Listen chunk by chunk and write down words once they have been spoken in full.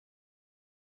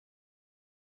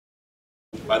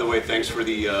By the way, thanks for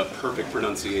the perfect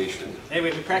pronunciation. Hey,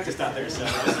 we practiced out there, so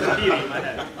I was repeating in my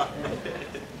head.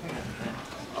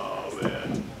 Oh,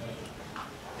 man.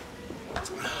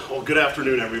 Well, good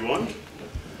afternoon, everyone.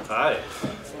 Hi.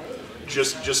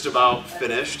 Just about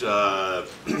finished.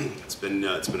 It's been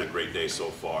a great day so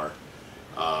far.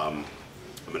 I'm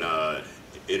gonna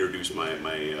introduce my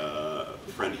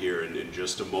friend here in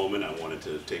just a moment. I wanted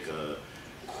to take a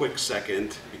quick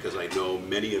second because I know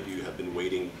many of you have been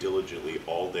waiting diligently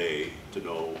all day to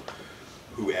know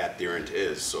who AdTheorent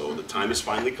is. So the time has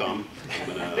finally come. I'm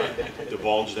gonna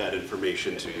divulge that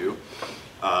information to you.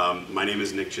 My name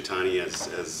is Cheetany,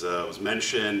 as was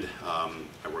mentioned. I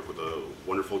work with a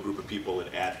wonderful group of people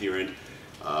at AdTheorent.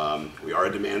 We are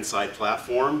a demand-side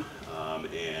platform,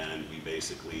 and we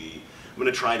basically, I'm going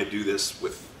to try to do this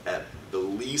with at the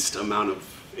least amount of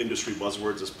industry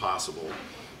buzzwords as possible.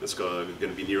 It's going to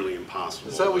be nearly impossible.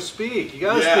 That's how we speak. You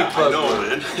got to speak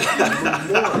buzzwords.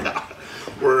 I know,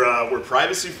 man. We're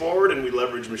privacy forward, and we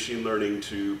leverage machine learning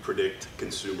to predict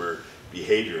consumer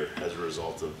behavior as a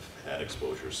result of ad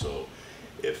exposure. So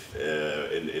if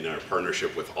in our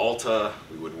partnership with Ulta,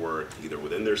 we would work either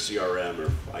within their CRM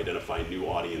or identify new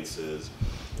audiences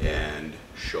and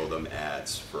show them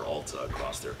ads for Ulta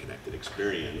across their connected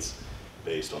experience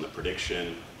based on the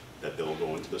prediction that they'll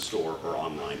go into the store or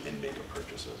online and make a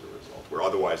purchase as a result, where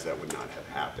otherwise that would not have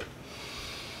happened.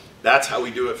 That's how we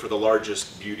do it for the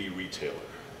largest beauty retailer.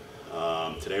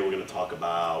 Today we're going to talk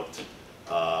about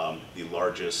the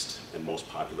largest and most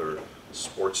popular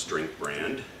sports drink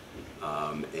brand,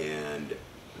 and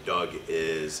Doug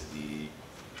is the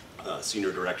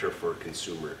Senior Director for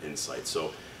Consumer Insights.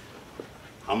 So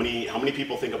how many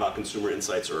people think about consumer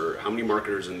insights, or how many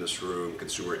marketers in this room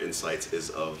consumer insights is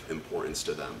of importance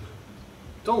to them?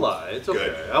 Don't lie, it's okay.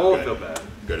 Good. I won't feel bad.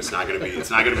 Good. It's not going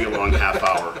to be a long half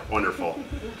hour. Wonderful.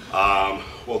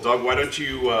 Well, Doug, why don't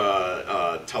you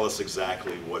tell us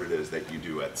exactly what it is that you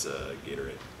do at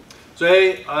Gatorade? So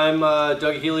hey, I'm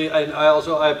Doug Healy, and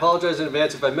I apologize in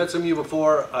advance if I met some of you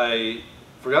before. I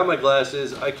forgot my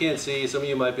glasses. I can't see. Some of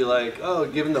you might be like, oh,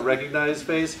 given the recognized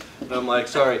face, and I'm like,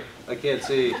 sorry, I can't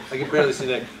see. I can barely see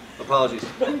Nick. Apologies.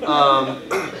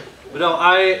 But no,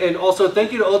 and also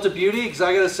thank you to Ulta Beauty, because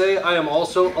I gotta say I am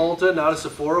also Ulta, not a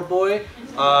Sephora boy.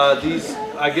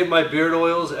 I get my beard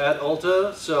oils at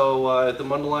Ulta, so at the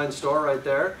Mundaline store right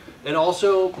there. And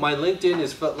also my LinkedIn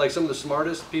is like some of the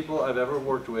smartest people I've ever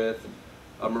worked with.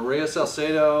 Maria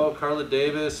Salcedo, Carla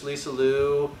Davis, Lisa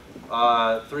Liu,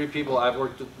 3 people I've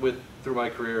worked with through my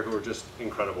career who are just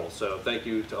incredible. So thank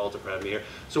you to Ulta for having me here.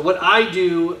 So what I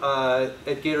do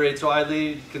at Gatorade, so I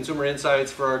lead consumer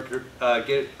insights for our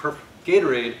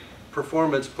Gatorade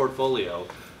performance portfolio,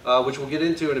 which we'll get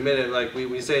into in a minute. Like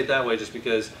we say it that way just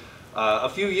because a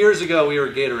few years ago we were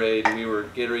Gatorade, and we were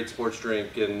Gatorade sports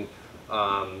drink, and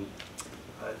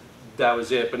that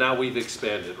was it. But now we've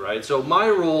expanded, right? So my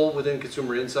role within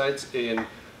consumer insights, and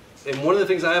one of the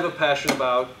things I have a passion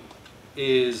about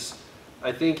is,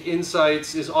 I think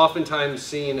insights is oftentimes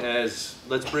seen as,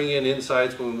 let's bring in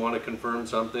insights when we want to confirm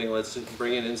something, let's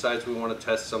bring in insights when we want to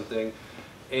test something.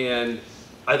 And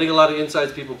I think a lot of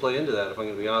insights people play into that, if I'm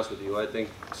going to be honest with you. I think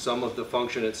some of the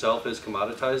function itself has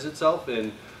commoditized itself,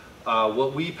 and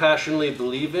what we passionately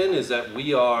believe in is that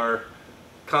we are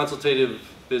consultative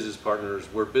business partners.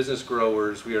 We're business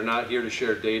growers. We are not here to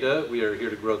share data. We are here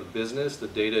to grow the business. The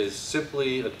data is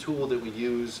simply a tool that we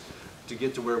use to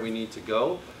get to where we need to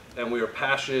go. And we are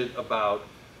passionate about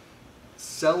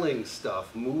selling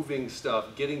stuff, moving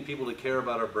stuff, getting people to care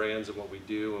about our brands and what we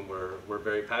do, and we're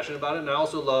very passionate about it. And I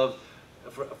also love,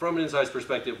 from an insights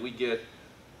perspective, we get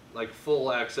like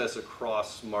full access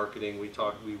across marketing.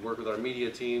 We work with our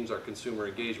media teams, our consumer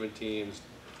engagement teams,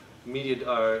 media,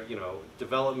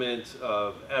 development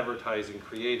of advertising,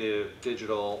 creative,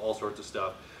 digital, all sorts of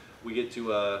stuff. We get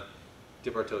to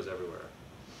dip our toes everywhere.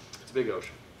 It's a big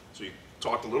ocean. So you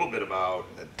talked a little bit about,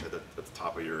 at the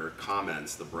top of your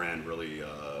comments, the brand really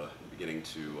beginning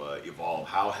to evolve.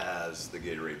 How has the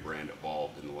Gatorade brand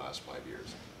evolved in the last 5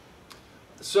 years?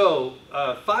 So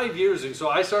 5 years ago, so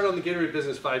I started on the Gatorade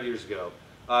business 5 years ago.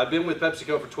 I've been with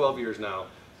PepsiCo for 12 years now.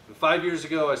 5 years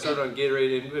ago, I started on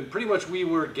Gatorade, and pretty much we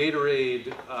were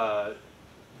Gatorade,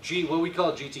 what we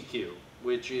call GTQ,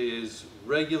 which is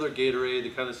regular Gatorade,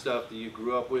 the kind of stuff that you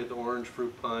grew up with, orange,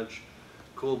 fruit punch,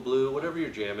 cool blue, whatever your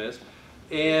jam is.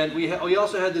 And we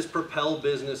also had this Propel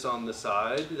business on the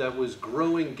side that was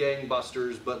growing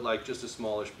gangbusters, but like just a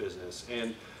smallish business.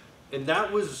 And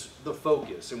that was the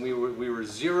focus, and we were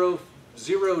zeroed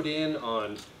in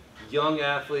on young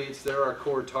athletes. They're our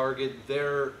core target.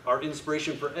 They're our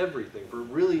inspiration for everything, for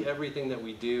really everything that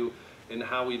we do and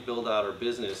how we build out our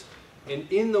business. And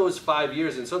in those 5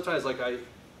 years, and sometimes like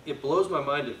it blows my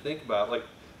mind to think about, like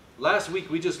last week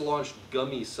we just launched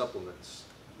gummy supplements.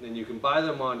 And you can buy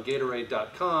them on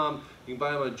Gatorade.com, you can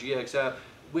buy them on GX app.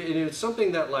 And it's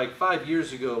something that like 5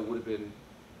 years ago would have been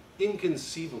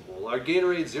inconceivable. Our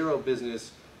Gatorade Zero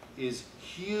business is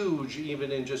huge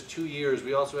even in just 2 years.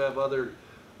 We also have other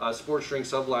sports drink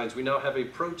sublines. We now have a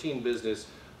protein business.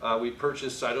 We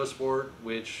purchased Cytosport,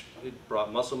 which it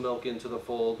brought muscle milk into the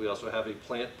fold. We also have a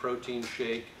plant protein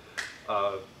shake.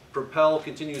 Propel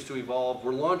continues to evolve.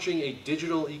 We're launching a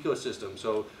digital ecosystem.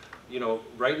 So, you know,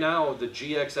 right now the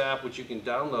GX app, which you can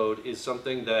download, is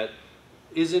something that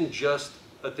isn't just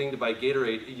a thing to buy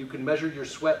Gatorade. You can measure your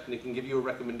sweat and it can give you a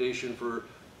recommendation for,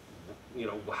 you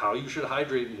know, how you should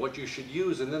hydrate and what you should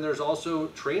use. And then there's also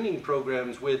training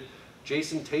programs with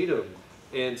Jason Tatum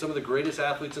and some of the greatest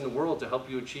athletes in the world to help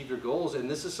you achieve your goals. And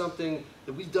this is something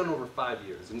that we've done over 5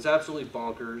 years. And it's absolutely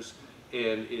bonkers.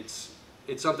 And it's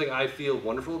something I feel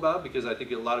wonderful about because I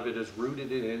think a lot of it is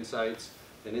rooted in insights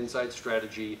and insight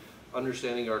strategy,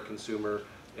 understanding our consumer,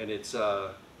 and it's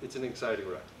an exciting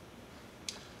ride.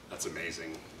 That's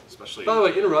amazing, especially. By the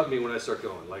way, interrupt me when I start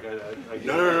going. Like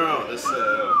No. This,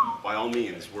 by all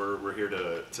means, we're here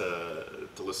to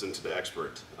listen to the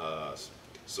expert.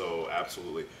 So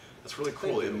absolutely, that's really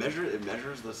cool. It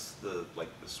measures the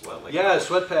sweat. Like yeah,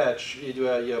 sweat patch.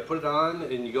 You put it on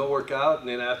and you go work out, and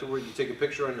then afterward you take a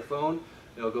picture on your phone.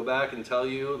 It'll go back and tell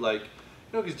you, like,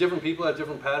 you know, because different people have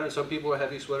different patterns. Some people are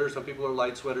heavy sweaters, some people are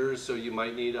light sweaters. So you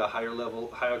might need a higher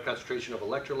concentration of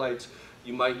electrolytes.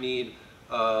 You might need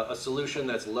a solution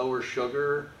that's lower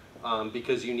sugar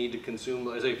because you need to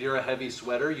consume, if you're a heavy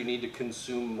sweater, you need to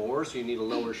consume more, so you need a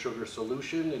lower sugar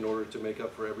solution in order to make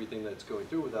up for everything that's going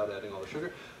through without adding all the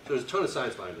sugar. So there's a ton of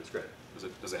science behind it. It's great.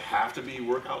 Does it have to be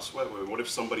workout sweat? What if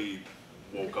somebody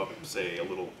woke up, say, a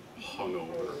little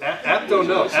hungover? App don't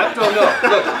know. App don't know.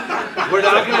 Look, we're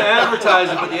not going to advertise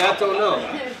it, but the app don't know.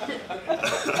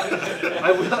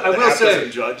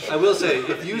 I will say,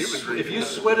 if you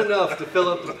sweat enough to fill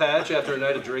up the patch after a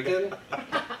night of drinking,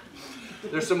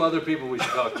 there's some other people we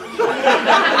should talk to.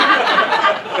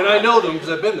 And I know them because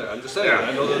I've been there. I'm just saying,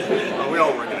 I know those people. Well, we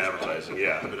all work in advertising,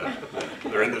 yeah.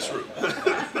 But, they're in this room.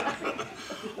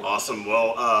 Awesome.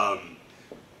 Well,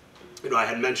 you know, I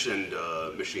had mentioned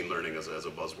machine learning as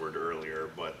a buzzword earlier,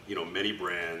 but you know, many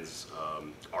brands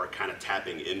are kind of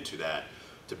tapping into that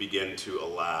to begin to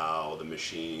allow the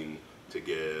machine to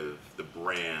give the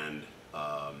brand,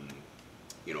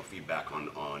 you know, feedback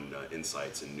on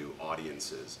insights and new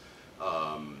audiences.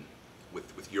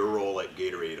 With your role at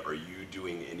Gatorade, are you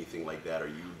doing anything like that? Are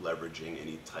you leveraging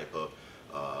any type of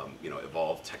you know,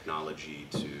 evolved technology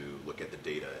to look at the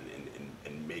data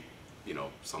and make, you know,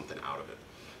 something out of it?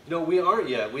 No, we aren't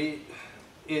yet. And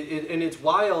it's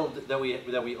wild that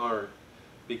we aren't,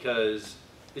 because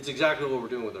it's exactly what we're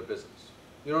doing with our business.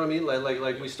 You know what I mean?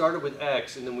 Like we started with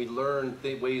X, and then we learned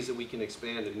ways that we can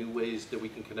expand and new ways that we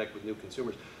can connect with new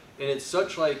consumers. And it's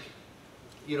such like,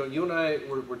 you know, you and I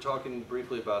were talking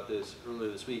briefly about this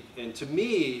earlier this week, and to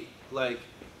me, like,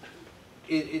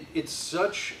 it's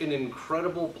such an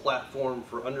incredible platform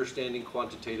for understanding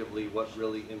quantitatively what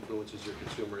really influences your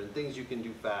consumer and things you can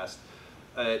do fast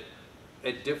at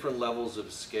different levels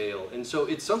of scale. And so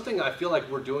it's something I feel like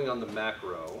we're doing on the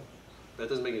macro. That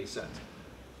doesn't make any sense.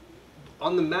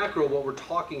 On the macro, what we're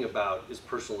talking about is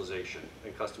personalization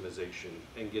and customization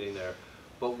and getting there.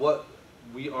 But what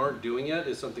we aren't doing yet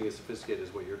is something as sophisticated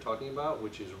as what you're talking about,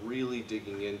 which is really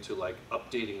digging into like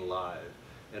updating live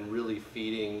and really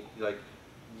feeding, like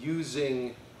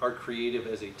using our creative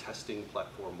as a testing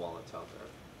platform while it's out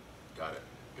there.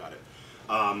 Got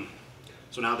it.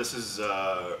 So now this is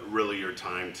really your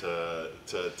time to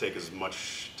take as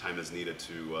much time as needed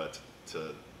to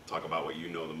talk about what you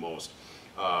know the most.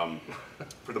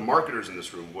 For the marketers in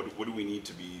this room, what do we need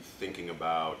to be thinking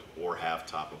about or have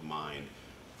top of mind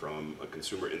from a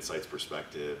consumer insights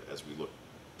perspective as we look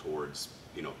towards,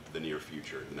 you know, the near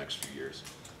future, the next few years?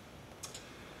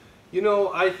 You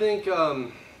know, I think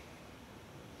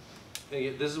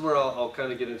this is where I'll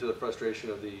kind of get into the frustration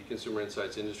of the consumer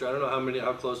insights industry. I don't know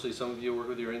how closely some of you work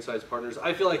with your insights partners.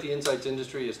 I feel like the insights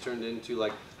industry has turned into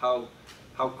like how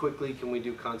quickly can we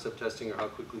do concept testing, or how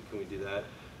quickly can we do that.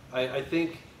 I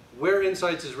think where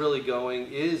insights is really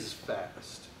going is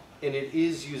fast, and it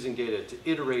is using data to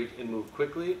iterate and move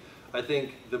quickly. I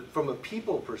think from a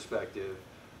people perspective,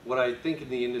 what I think in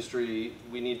the industry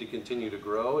we need to continue to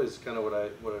grow is kind of what I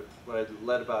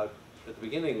led about at the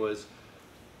beginning was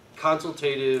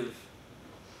consultative.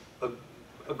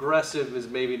 Aggressive is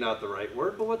maybe not the right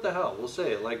word, but what the hell, we'll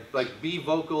say it. Like be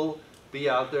vocal, be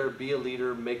out there, be a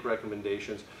leader, make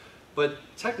recommendations. But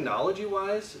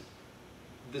technology-wise,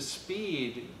 the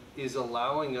speed is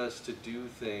allowing us to do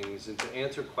things and to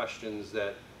answer questions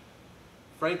that,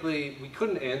 frankly, we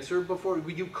couldn't answer before.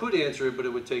 You could answer it, but it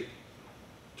would take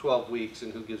 12 weeks,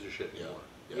 and who gives a shit anymore?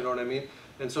 Yeah. You know what I mean?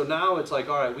 And so now it's like,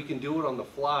 all right, we can do it on the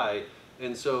fly,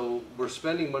 and so we're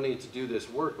spending money to do this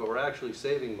work, but we're actually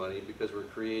saving money because we're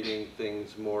creating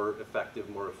things more effective,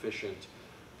 more efficient,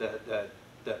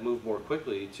 that move more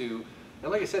quickly to,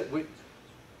 and like I said,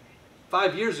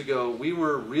 5 years ago, we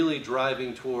were really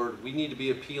driving toward, we need to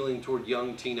be appealing toward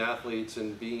young teen athletes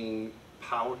and being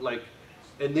powered, like,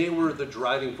 and they were the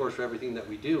driving force for everything that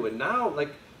we do. And now,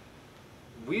 like,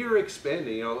 we're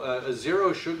expanding. You know, a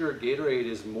zero sugar Gatorade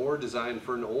is more designed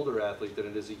for an older athlete than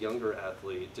it is a younger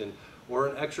athlete, and or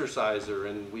an exerciser.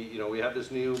 And we have this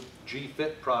new G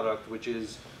Fit product, which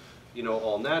is,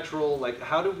 all natural. Like,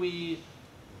 how do we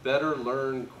better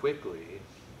learn quickly?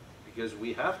 Because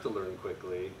we have to learn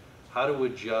quickly how to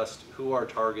adjust who our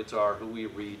targets are, who we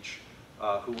reach,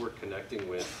 who we're connecting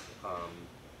with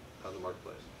on the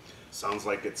marketplace. Sounds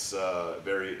like it's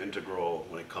very integral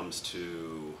when it comes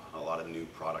to a lot of new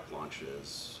product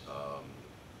launches,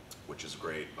 which is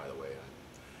great, by the way.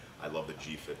 I love the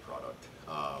G-Fit product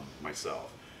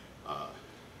myself,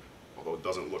 although it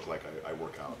doesn't look like I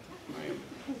work out. I am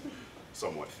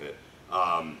somewhat fit.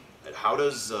 How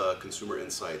does consumer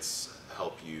insights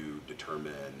help you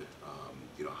determine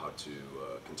how to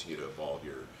continue to evolve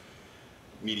your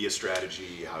media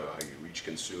strategy, how you reach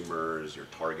consumers, your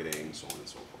targeting, so on and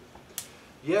so forth?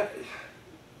 Yeah,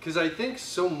 because I think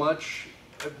so much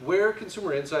where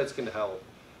consumer insights can help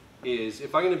is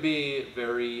if I'm going to be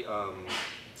very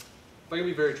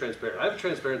transparent. I have a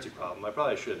transparency problem. I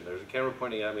probably shouldn't. There's a camera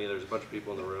pointing at me. There's a bunch of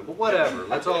people in the room, but whatever.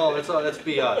 Let's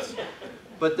be us.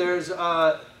 But there's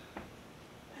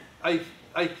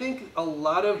I think a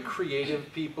lot of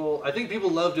creative people, I think people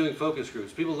love doing focus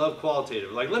groups. People love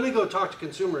qualitative. Like, let me go talk to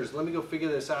consumers. Let me go figure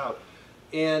this out.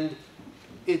 And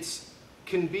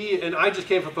can be, and I just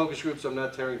came from focus groups, so I'm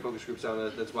not tearing focus groups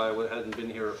down. That's why I hadn't been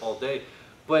here all day.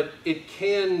 But it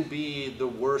can be the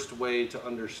worst way to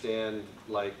understand,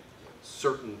 like,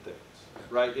 certain things,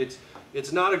 right?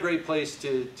 It's not a great place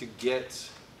to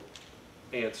get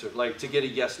answer, like to get a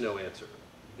yes/no answer.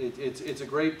 It's a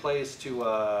great place to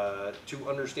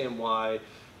understand why.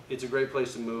 It's a great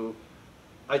place to move.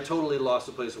 I totally lost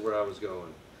the place of where I was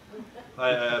going. I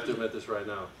have to admit this right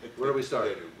now. Where do we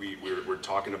start? We're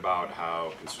talking about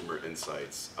how consumer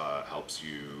insights helps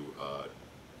you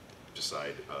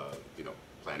decide,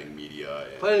 planning media.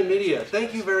 Planning media.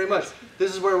 Thank you very much.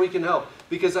 This is where we can help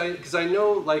because I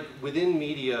know, like, within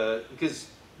media, because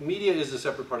media is a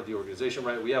separate part of the organization,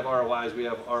 right? We have ROIs, we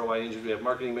have ROI engines, we have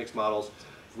marketing mix models.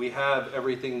 We have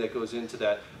everything that goes into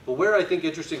that. But where I think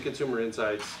interesting consumer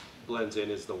insights blends in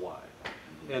is the why.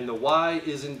 And the why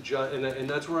isn't just, and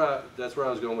that's where I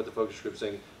was going with the focus group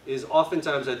thing, is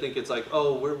oftentimes I think it's like,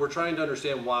 oh, we're trying to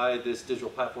understand why this digital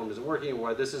platform isn't working, or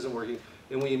why this isn't working,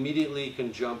 and we immediately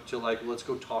can jump to, like, let's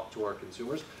go talk to our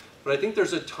consumers. But I think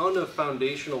there's a ton of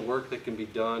foundational work that can be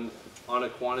done on a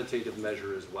quantitative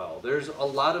measure as well. There's a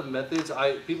lot of methods.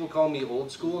 People call me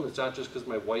old school, and it's not just because of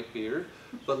my white beard,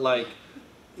 but, like,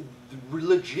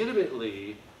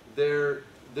 legitimately, there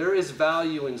is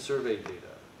value in survey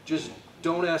data. Just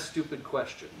don't ask stupid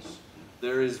questions.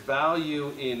 There is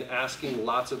value in asking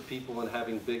lots of people and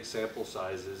having big sample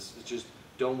sizes. It's just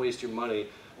don't waste your money.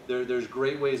 There's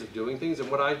great ways of doing things, and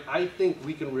what I think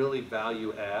we can really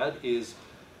value add is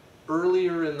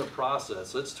earlier in the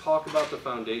process. Let's talk about the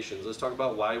foundations. Let's talk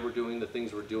about why we're doing the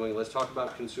things we're doing. Let's talk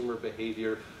about consumer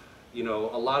behavior. A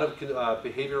lot of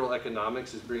behavioral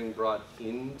economics is being brought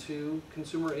into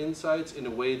consumer insights in a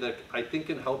way that I think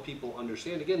can help people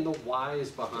understand, again, the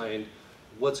whys behind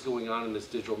what's going on in this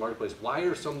digital marketplace. Why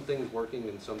are some things working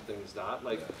and some things not?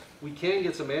 Like, we can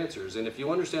get some answers, and if you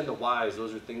understand the whys,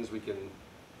 those are things we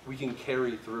can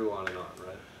carry through on and on,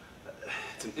 right?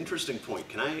 It's an interesting point.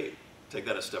 Can I take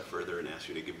that a step further and ask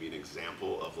you to give me an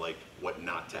example of, like, what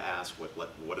not to ask,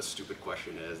 what a stupid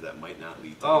question is that might not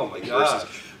lead to anything,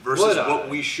 versus what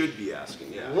we should be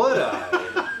asking? Yeah. Would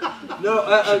I? No,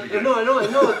 I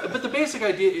know. But the basic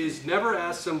idea is never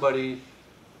ask somebody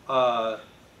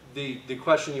the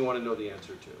question you want to know the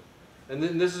answer to, and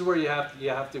then this is where you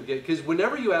have to get, because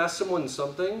whenever you ask someone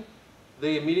something,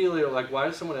 they immediately are like, why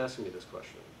is someone asking me this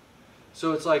question?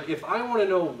 So it's like, if I want to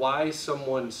know why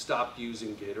someone stopped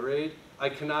using Gatorade, I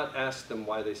cannot ask them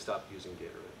why they stopped using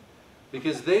Gatorade.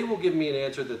 Because they will give me an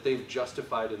answer that they've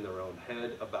justified in their own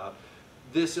head about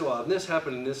this, well, and this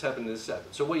happened, and this happened, and this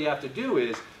happened. So what you have to do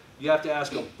is, you have to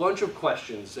ask a bunch of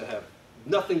questions that have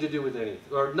nothing to do with anything,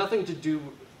 or nothing to do,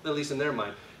 at least in their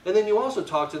mind, And then you also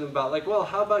talk to them about like, well,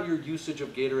 how about your usage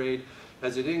of Gatorade?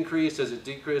 Has it increased? Has it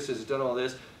decreased? Has it done all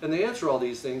this? And they answer all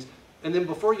these things. And then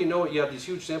before you know it, you have these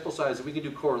huge sample sizes. We can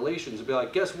do correlations and be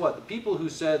like, guess what? The people who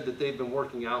said that they've been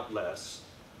working out less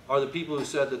are the people who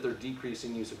said that they're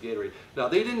decreasing use of Gatorade. Now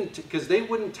they didn't, because they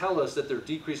wouldn't tell us that their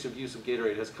decrease of use of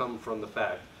Gatorade has come from the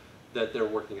fact that they're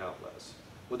working out less.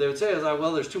 What they would say is,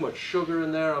 well, there's too much sugar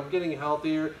in there, I'm getting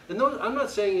healthier. And those, I'm not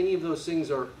saying any of those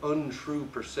things are untrue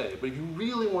per se, but if you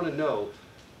really want to know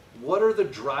what are the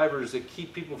drivers that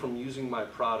keep people from using my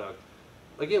product,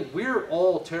 again, we're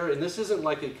all and this isn't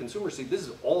like a consumer seat, this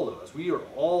is all of us. We are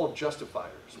all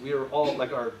justifiers. We are all,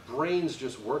 like our brains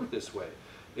just work this way.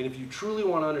 And if you truly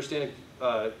want to understand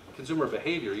consumer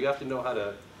behavior, you have to know how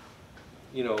to,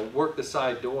 you know, work the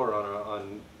side door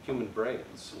on human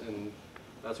brains. And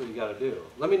that's what you got to do.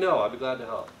 Let me know. I'd be glad to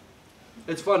help.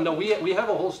 It's fun. No, we have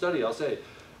a whole study, I'll say,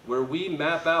 where we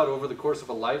map out over the course of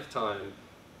a lifetime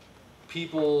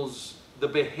the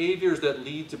behaviors that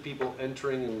lead to people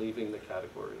entering and leaving the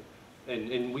category.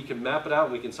 And we can map it out,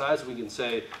 and we can size it, we can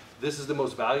say, this is the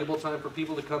most valuable time for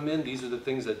people to come in, these are the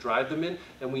things that drive them in,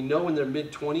 and we know in their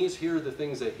mid-20s, here are the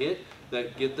things that hit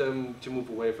that get them to move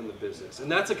away from the business.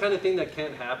 And that's the kind of thing that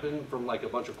can't happen from like a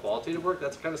bunch of qualitative work.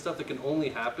 That's the kind of stuff that can only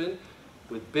happen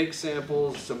with big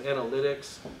samples, some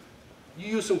analytics. You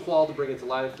use some qual to bring it to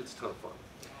life, it's a ton of fun.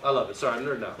 I love it. Sorry, I'm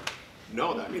nerding out.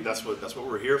 No, I mean that's what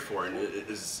we're here for. And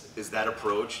is that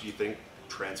approach, do you think,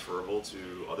 transferable to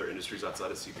other industries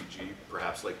outside of CPG,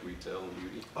 perhaps like retail and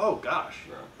beauty? Oh gosh.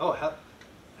 No. Oh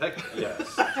heck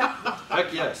yes.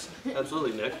 Heck yes.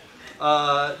 Absolutely, Nick.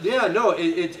 Yeah, no,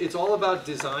 it's all about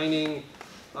designing,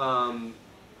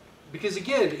 because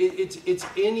again, it's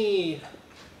anything.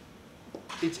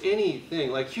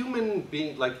 Like human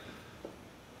beings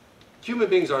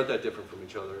aren't that different from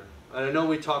each other. And I know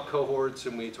we talk cohorts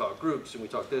and we talk groups and we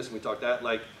talk this and we talk that,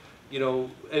 like, you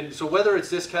know, and so whether it's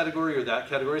this category or that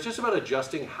category, it's just about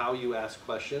adjusting how you ask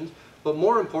questions. But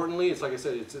more importantly, it's like I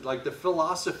said, it's like the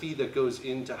philosophy that goes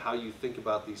into how you think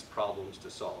about these problems to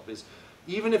solve. Is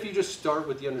even if you just start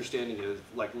with the understanding of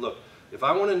like, look, if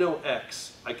I want to know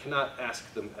X, I cannot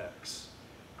ask them X.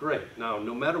 Great. Now,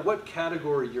 no matter what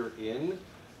category you're in,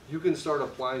 you can start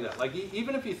applying that. Like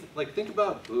even if you think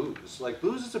about booze. Like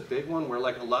booze is a big one where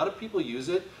like a lot of people use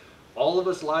it. All of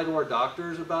us lie to our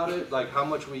doctors about it, like how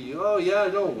much we use. Oh yeah,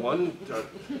 no, one,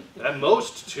 at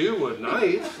most 2 a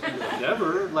night,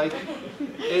 never. Like,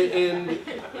 and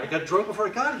I got drunk before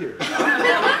I got here.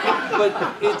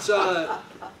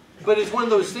 But it's one of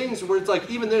those things where it's like,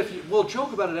 even then if we'll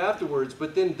joke about it afterwards,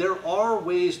 but then there are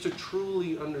ways to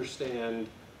truly understand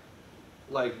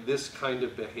like this kind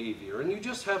of behavior, and you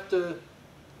just have to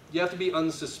be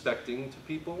unsuspecting to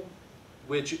people,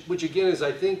 which again is,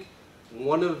 I think,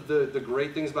 one of the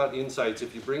great things about insights.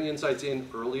 If you bring insights in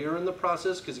earlier in the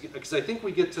process, because I think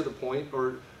we get to the point,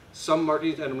 or some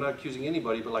marketing, and I'm not accusing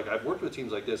anybody, but like I've worked with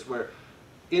teams like this where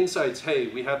insights, hey,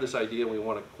 we have this idea and we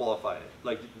want to qualify it.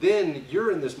 Like then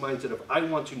you're in this mindset of, I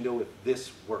want to know if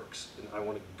this works and I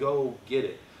want to go get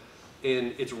it.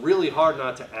 And it's really hard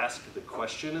not to ask the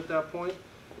question at that point.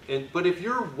 But if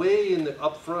you're way in the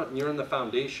upfront and you're in the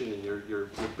foundation and you're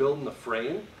building the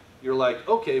frame, you're like,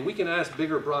 okay, we can ask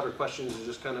bigger, broader questions and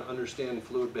just kind of understand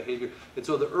fluid behavior. And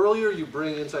so the earlier you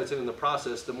bring insights in the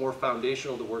process, the more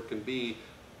foundational the work can be.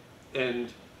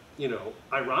 And, you know,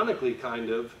 ironically,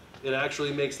 kind of, it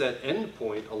actually makes that end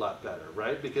point a lot better,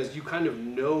 right? Because you kind of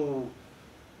know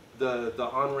the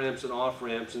on-ramps and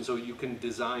off-ramps, and so you can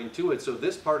design to it. So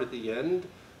this part at the end,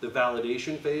 the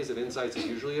validation phase that insights is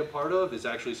usually a part of, is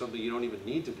actually something you don't even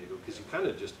need to do because you kind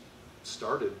of just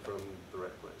started from the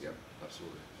right place. Yep,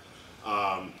 absolutely.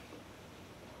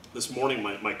 This morning,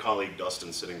 my colleague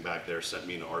Dustin, sitting back there, sent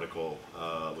me an article.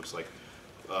 Looks like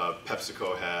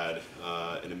PepsiCo had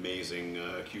an amazing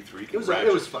Q3.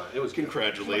 It was fun. It was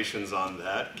congratulations on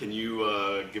that. Can you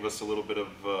give us a little bit of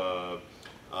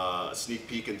a sneak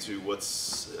peek into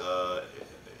what's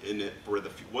in it for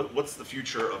what's the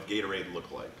future of Gatorade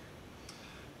look like?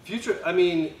 Future, I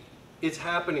mean, it's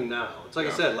happening now. It's like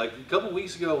I said, like a couple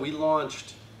weeks ago, we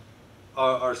launched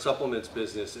our supplements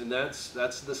business, and that's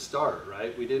the start,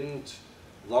 right? We didn't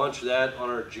launch that on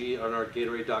our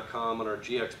Gatorade.com, on our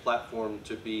GX platform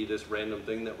to be this random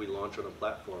thing that we launch on a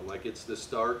platform. Like it's the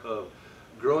start of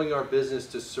growing our business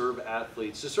to serve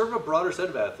athletes, to serve a broader set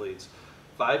of athletes.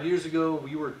 5 years ago,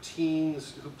 we were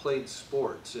teens who played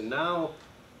sports, and now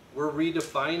we're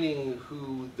redefining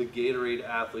who the Gatorade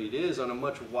athlete is on a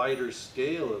much wider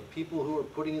scale of people who are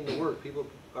putting in the work, people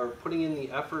are putting in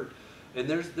the effort, and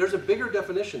there's a bigger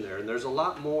definition there, and there's a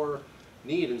lot more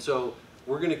need, and so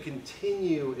we're going to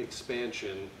continue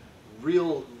expansion,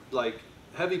 real, like,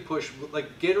 heavy push,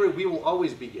 like Gatorade, we will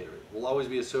always be Gatorade. We'll always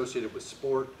be associated with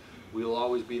sport. We will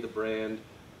always be the brand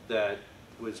that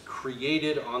was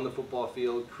created on the football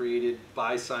field, created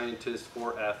by scientists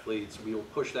for athletes. We will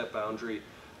push that boundary,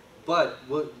 but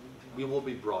we will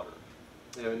be broader.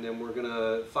 And then we're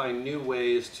gonna find new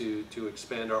ways to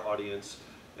expand our audience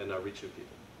and reach new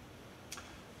people.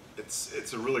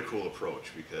 It's a really cool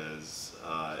approach because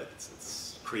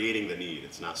it's creating the need.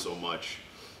 It's not so much,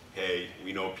 hey,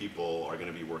 we know people are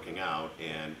going to be working out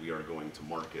and we are going to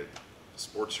market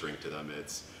sports drink to them.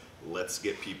 It's let's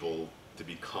get people to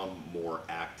become more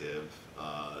active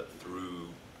through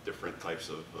different types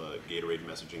of Gatorade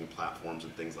messaging platforms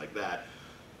and things like that.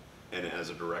 And as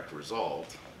a direct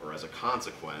result, or as a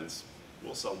consequence,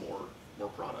 we'll sell more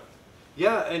product.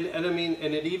 Yeah, and I mean,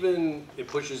 and it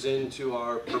pushes into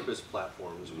our purpose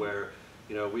platforms where,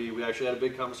 you know, we actually had a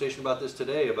big conversation about this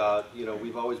today about, you know,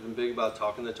 we've always been big about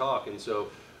talking the talk, and so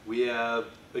we have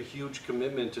a huge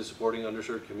commitment to supporting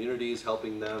underserved communities,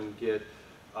 helping them get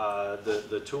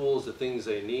the tools, the things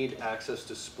they need, access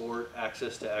to sport,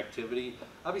 access to activity.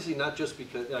 Obviously not just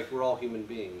because, like, we're all human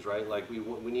beings, right? Like, we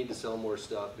need to sell more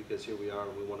stuff because here we are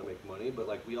and we want to make money, but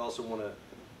like we also want to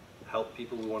help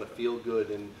people, we want to feel good,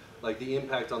 and like the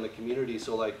impact on the community.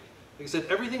 So like I said,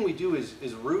 everything we do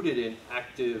is rooted in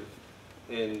active,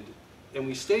 and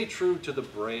we stay true to the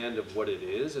brand of what it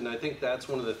is. And I think that's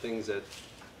one of the things that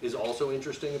is also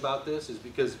interesting about this, is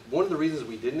because one of the reasons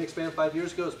we didn't expand 5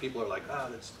 years ago is people are like,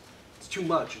 it's too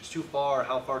much, it's too far,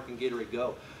 how far can Gatorade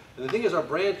go? And the thing is, our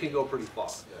brand can go pretty far.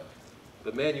 Yeah.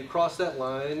 But man, you cross that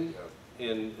line,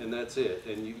 and that's it,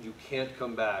 and you can't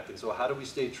come back. And so how do we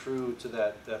stay true to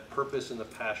that purpose and the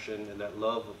passion and that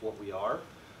love of what we are,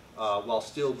 while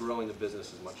still growing the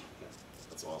business as much as we can?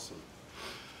 That's awesome.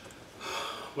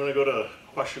 We're going to go to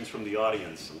questions from the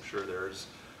audience. I'm sure there's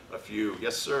a few.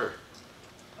 Yes, sir.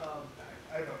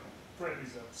 I have a friend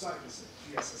who's a scientist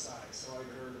at GSSI, so I've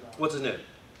heard about. What's his name?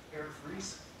 Aaron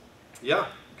Freeze. Yeah,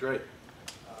 great.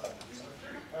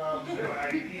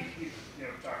 Anyway, he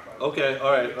talked about. Okay,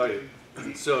 all right.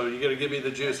 So you're gonna give me the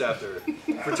juice after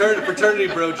fraternity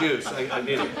bro juice. I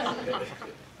need it.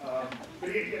 But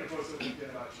he had a post that we did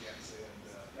about GX,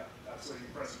 and absolutely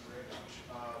impressive brand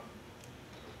launch.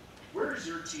 Where's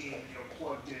your team,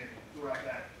 plugged in throughout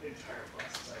that entire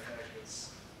process? I think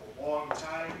it's a long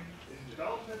time in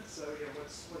development. So,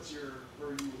 what's your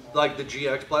where are you? Like the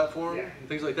GX platform Yeah. and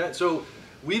things like that. So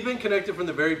we've been connected from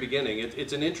the very beginning.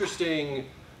 It's an interesting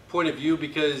point of view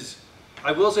because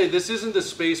I will say this isn't the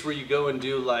space where you go and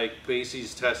do like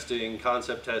bases testing,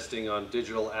 concept testing on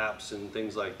digital apps and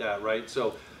things like that, right?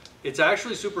 So it's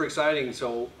actually super exciting.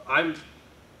 So I'm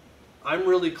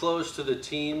really close to the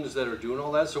teams that are doing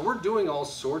all that. So we're doing all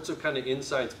sorts of kind of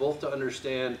insights, both to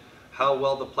understand how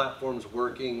well the platform's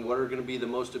working, what are going to be the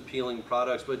most appealing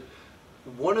products. But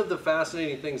one of the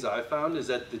fascinating things I found is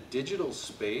that the digital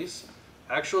space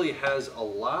actually has a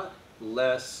lot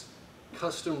less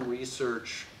custom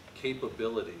research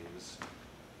capabilities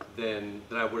than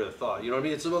I would have thought. You know what I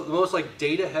mean? It's the most like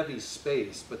data heavy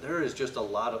space, but there is just a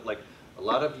lot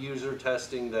of user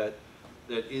testing that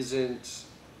isn't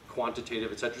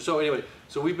quantitative, etc. So anyway,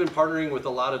 so we've been partnering with a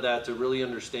lot of that to really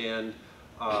understand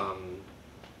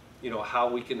how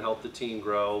we can help the team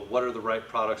grow, what are the right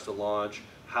products to launch,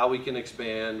 how we can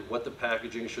expand, what the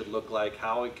packaging should look like,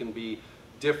 how it can be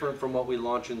different from what we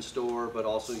launch in store, but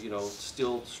also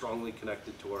still strongly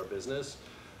connected to our business.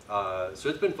 So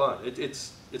it's been fun.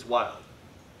 It's wild.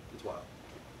 It's wild.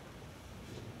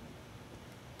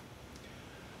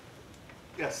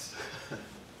 Yes.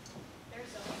 There's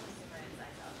so many consumer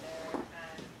insights out there,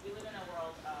 and we live in a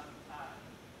world of,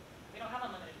 we don't have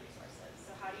unlimited resources.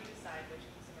 So how do you decide which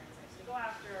consumer insights to go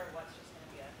after, or what's just going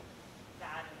to be a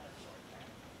fad in the short term?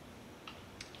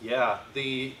 Yeah,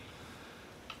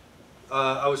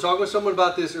 I was talking with someone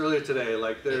about this earlier today.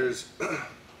 Like there's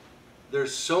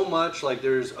so much, like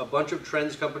there's a bunch of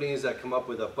trends companies that come up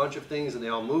with a bunch of things and they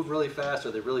all move really fast.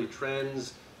 Are they really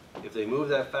trends? If they move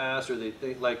that fast, or they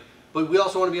think like, but we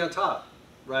also want to be on top,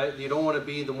 right? You don't want to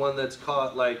be the one that's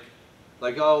caught like,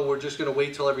 oh, we're just going to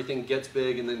wait till everything gets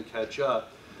big and then catch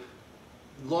up.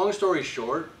 Long story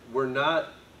short, we're not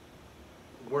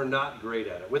great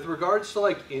at it. With regards to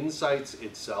like insights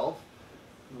itself,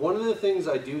 one of the things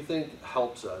I do think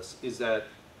helps us is that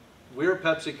we're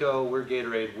PepsiCo, we're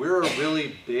Gatorade, we're a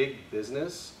really big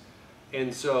business,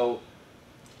 and so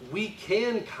we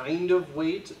can kind of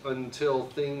wait until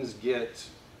things get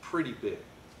pretty big,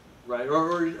 right?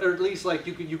 Or at least like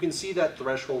you can see that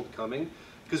threshold coming,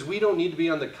 because we don't need to be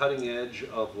on the cutting edge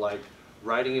of like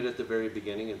writing it at the very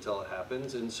beginning until it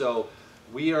happens. And so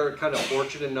we are kind of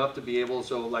fortunate enough to be able,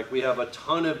 so like we have a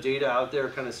ton of data out there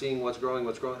kind of seeing what's growing.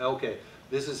 Okay,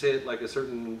 this has hit like a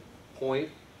certain point,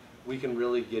 we can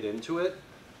really get into it.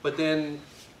 But then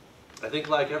I think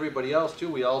like everybody else too,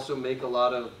 we also make a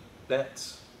lot of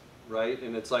bets, right?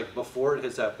 And it's like before it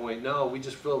hits that point, no, we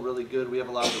just feel really good. We have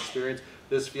a lot of experience.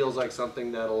 This feels like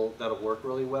something that'll work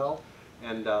really well.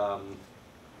 And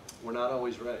we're not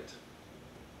always right.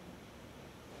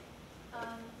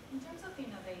 In terms of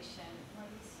innovation,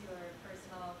 what is your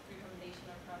personal recommendation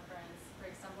or preference? For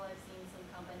example, I've seen some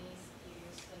companies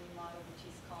use the new model which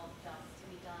is called Jobs to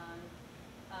be Done,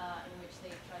 in which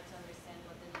they try to understand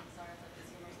what the needs are of the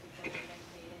consumers before they then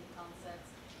creating concepts.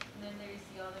 And then there's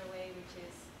the other way, which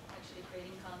is actually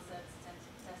creating concepts,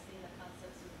 testing the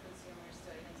concepts with consumers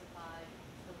to identify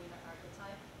the winner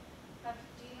archetype.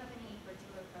 Do you have any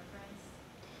particular preference?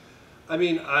 I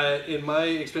mean, in my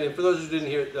experience, for those who didn't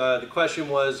hear, the question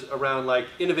was around like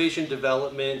innovation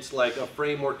development, like a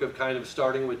framework of kind of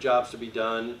starting with jobs to be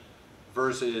done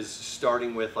versus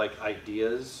starting with like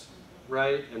ideas,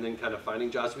 right? And then kind of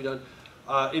finding jobs to be done.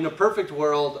 In a perfect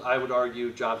world, I would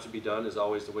argue jobs to be done is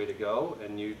always the way to go.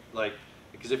 And you like,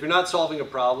 because if you're not solving a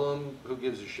problem, who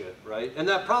gives a shit, right? And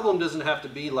that problem doesn't have to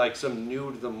be like some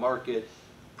new to the market.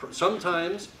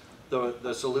 Sometimes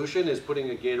the solution is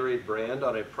putting a Gatorade brand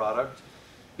on a product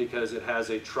because it has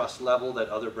a trust level that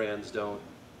other brands don't,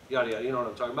 yada yada, you know what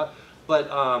I'm talking about?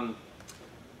 But,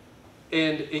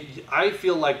 I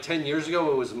feel like 10 years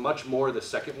ago it was much more the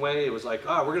second way. It was like,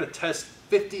 we're gonna test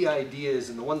 50 ideas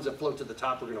and the ones that float to the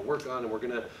top we're gonna work on and we're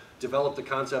gonna develop the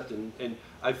concept, and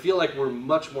I feel like we're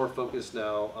much more focused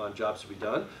now on jobs to be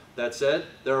done. That said,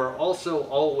 there are also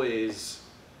always,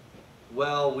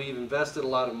 well, we've invested a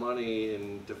lot of money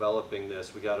in developing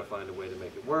this, we got to find a way to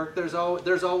make it work. There's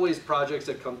always projects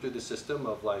that come through the system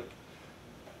of like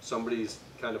somebody's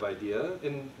kind of idea,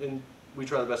 and we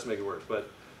try the best to make it work. But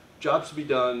jobs to be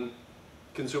done,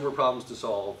 consumer problems to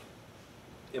solve,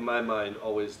 in my mind,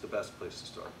 always the best place to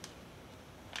start.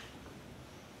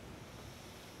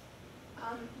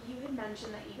 You had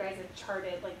mentioned that you guys have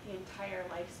charted like the entire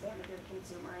lifespan of your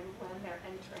consumer and when they're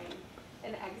entering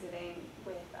and exiting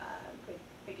with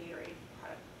the Gatorade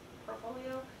product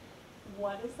portfolio.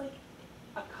 What is like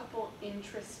a couple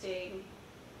interesting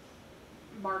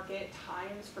market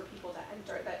times for people to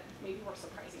enter that maybe were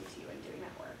surprising to you in doing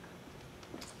that work?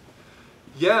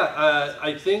 Yeah,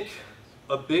 I think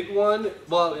a big one,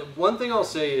 well, one thing I'll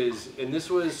say is, and this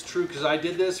was true because I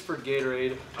did this for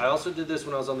Gatorade, I also did this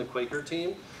when I was on the Quaker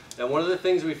team, and one of the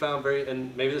things we found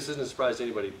and maybe this isn't a surprise to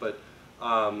anybody, but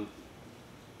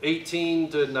 18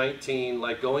 to 19,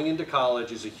 like going into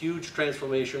college is a huge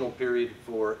transformational period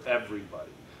for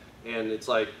everybody. And it's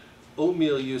like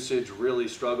oatmeal usage really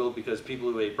struggled because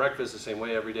people who ate breakfast the same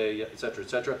way every day, et cetera, et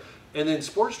cetera. And then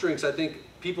sports drinks, I think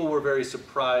people were very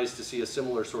surprised to see a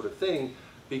similar sort of thing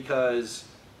because,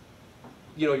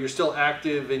 you know, you're still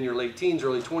active in your late teens,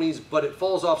 early 20s, but it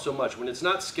falls off so much. When it's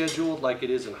not scheduled like it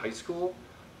is in high school,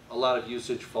 a lot of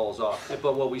usage falls off.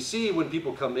 But what we see when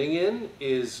people coming in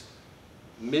is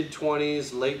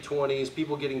mid-20s, late 20s,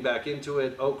 people getting back into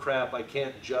it. Oh crap, I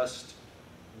can't just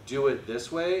do it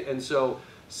this way. And so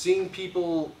seeing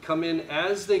people come in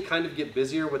as they kind of get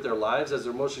busier with their lives, as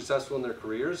they're more successful in their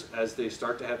careers, as they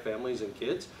start to have families and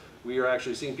kids, we are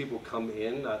actually seeing people come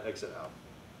in, not exit out.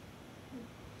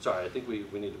 Sorry, I think we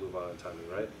need to move on timing,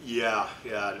 right? Yeah,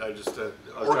 I just,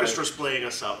 orchestra's playing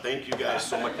us out. Thank you guys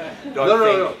so much. Doug,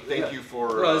 No. Thank you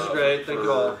for, this is great. Thank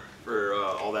you all. For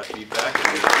all that feedback.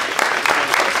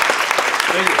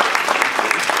 Thank you.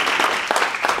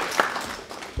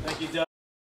 Thank you, Doug.